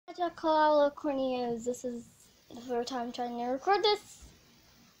Corneas. This is the third time I'm trying to record this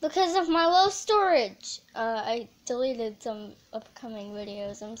because of my low storage. I deleted some upcoming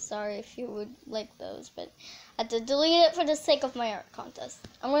videos. I'm sorry if you would like those, but I had to delete it for the sake of my art contest.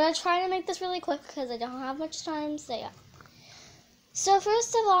 I'm going to try to make this really quick because I don't have much time, so yeah. So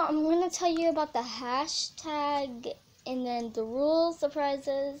first of all, I'm going to tell you about the hashtag, and then the rules, the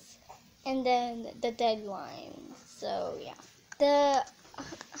prizes, and then the deadline. So yeah. The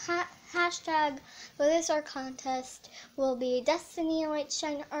hashtag for this art contest will be Destiny Light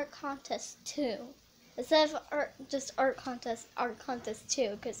Shine Art Contest 2. Instead of just art contest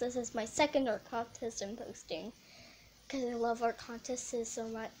 2, because this is my second art contest I'm posting. Because I love art contests so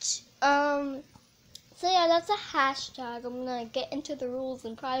much. So yeah, that's a hashtag. I'm gonna get into the rules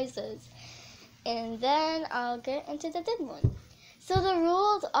and prizes, and then I'll get into the deadline. So the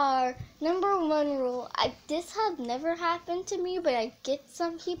rules are, number one rule, this has never happened to me, but I get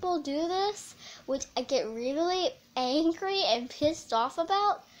some people do this, which I get really angry and pissed off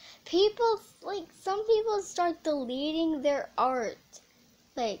about. Some people start deleting their art,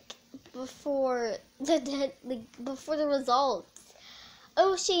 before the results.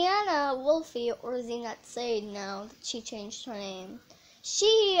 Oceana Wolfie, or Zinat Said now that she changed her name.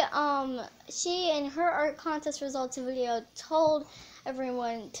 She in her art contest results video told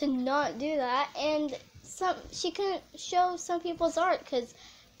everyone to not do that, and she couldn't show some people's art because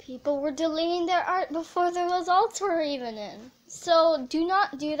people were deleting their art before the results were even in. So do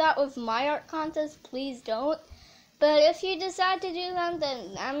not do that with my art contest, please don't. But if you decide to do that,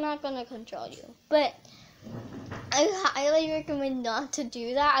 then I'm not gonna control you. But I highly recommend not to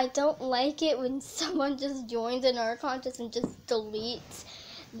do that. I don't like it when someone just joins an art contest and just deletes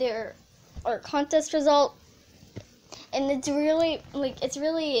their art contest result. And it's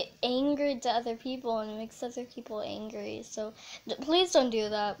really angry to other people, and it makes other people angry. So please don't do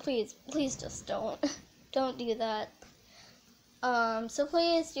that. Please just don't. Don't do that. So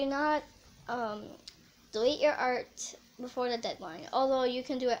please do not delete your art before the deadline. Although you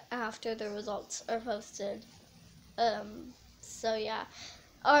can do it after the results are posted. So yeah,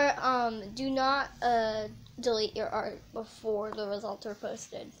 or do not delete your art before the results are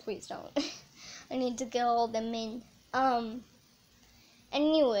posted. Please don't. I need to get all them in.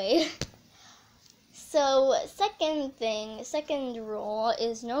 Anyway, so second rule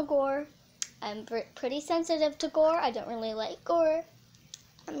is no gore. I'm pretty sensitive to gore. I don't really like gore.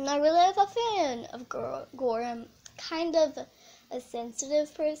 I'm not really a fan of gore. I'm kind of a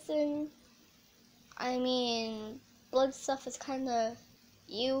sensitive person. I mean, blood stuff is kind of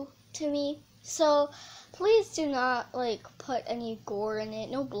to me. So please do not put any gore in it.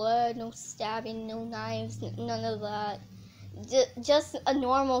 No blood, no stabbing, no knives, none of that. Just a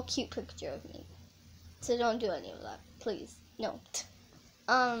normal cute picture of me. So don't do any of that, please. No.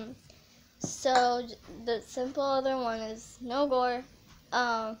 So the simple other one is no gore.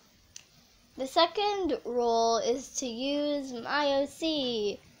 The second rule is to use my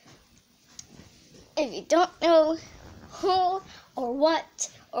OC. If you don't know who or what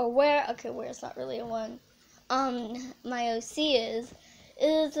or where, okay, where's not really a one, my OC is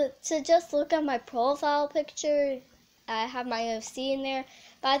to just look at my profile picture. I have my OC in there.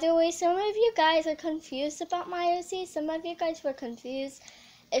 By the way, some of you guys are confused about my OC. Some of you guys were confused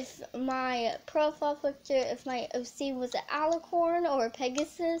if my profile picture, if my OC was an alicorn or a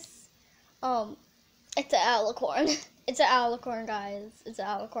Pegasus. It's an alicorn. It's an alicorn, guys. It's an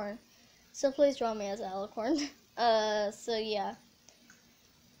alicorn. So please draw me as an alicorn. So yeah.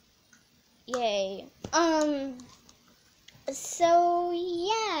 Yay. So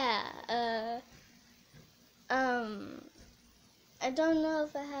yeah. I don't know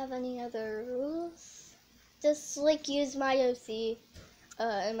if I have any other rules. Just use my OC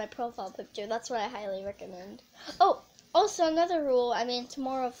in my profile picture. That's what I highly recommend. Oh, also another rule. I mean, it's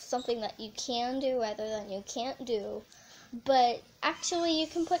more of something that you can do rather than you can't do. But actually, you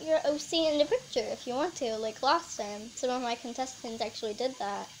can put your OC in the picture if you want to, like last time. Some of my contestants actually did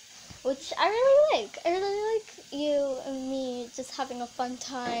that, which I really like. I really like you and me just having a fun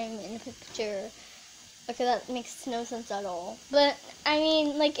time in a picture. Okay, that makes no sense at all. But, I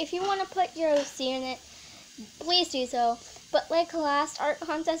mean, if you want to put your OC in it, please do so. But like last art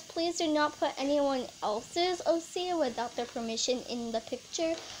contest, please do not put anyone else's OC without their permission in the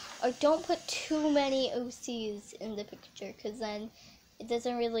picture. Or don't put too many OCs in the picture, because then it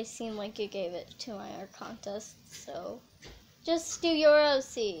doesn't really seem like you gave it to my art contest. So just do your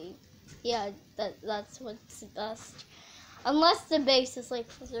OC. Yeah, that's what's best. Unless the base is 3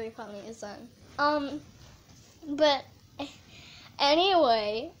 pennies then. But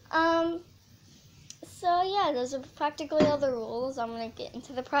anyway, So yeah, those are practically all the rules. I'm gonna get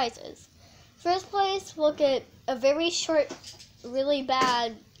into the prizes. First place will get a very short, really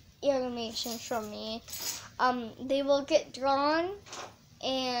bad animation from me. They will get drawn,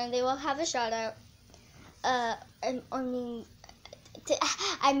 and they will have a shout out. I mean,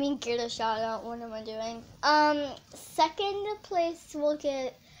 get a shout out. What am I doing? Second place will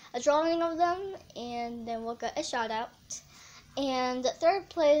get a drawing of them, and then we'll get a shout out. And third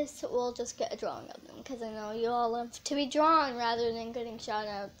place will just get a drawing of them, because I know you all love to be drawn rather than getting shout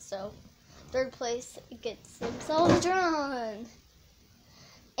outs. So third place gets themselves drawn.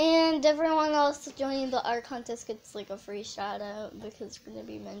 And everyone else joining the art contest gets like a free shout out because it's going to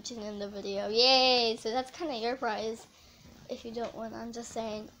be mentioned in the video. Yay! So that's kind of your prize. If you don't win, I'm just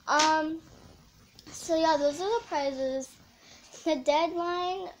saying. So yeah, those are the prizes. The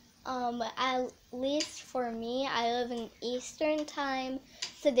deadline, at least for me, I live in Eastern time,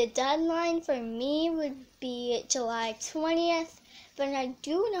 so the deadline for me would be July 20th, but I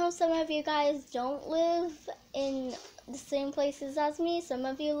do know some of you guys don't live in the same places as me. Some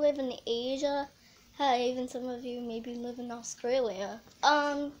of you live in Asia. Even some of you maybe live in Australia.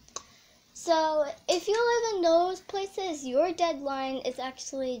 So if you live in those places, your deadline is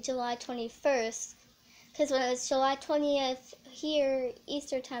actually July 21st. Because when it's July 20th here,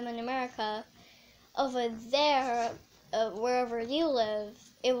 Easter time in America, over there, wherever you live,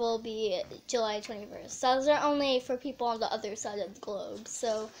 it will be July 21st. Those are only for people on the other side of the globe.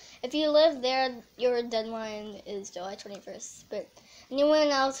 So if you live there, your deadline is July 21st. But anyone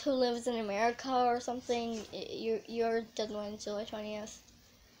else who lives in America or something, your deadline is July 20th.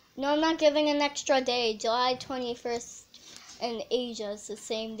 No, I'm not giving an extra day. July 21st in Asia is the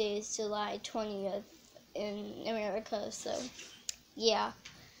same day as July 20th in America, so yeah.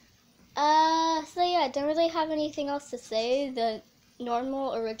 So yeah, I don't really have anything else to say. The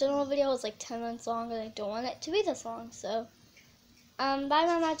normal original video was like 10 minutes long, and I don't want it to be this long, so bye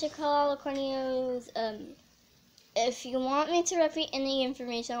my magical alicornios. If you want me to repeat any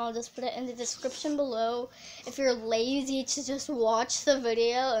information, I'll just put it in the description below. If you're lazy to just watch the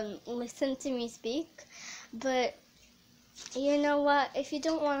video and listen to me speak. But you know what? If you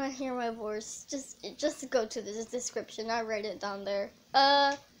don't want to hear my voice, just go to the description. I write it down there.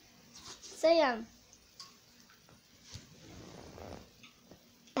 So yeah.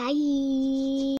 Bye.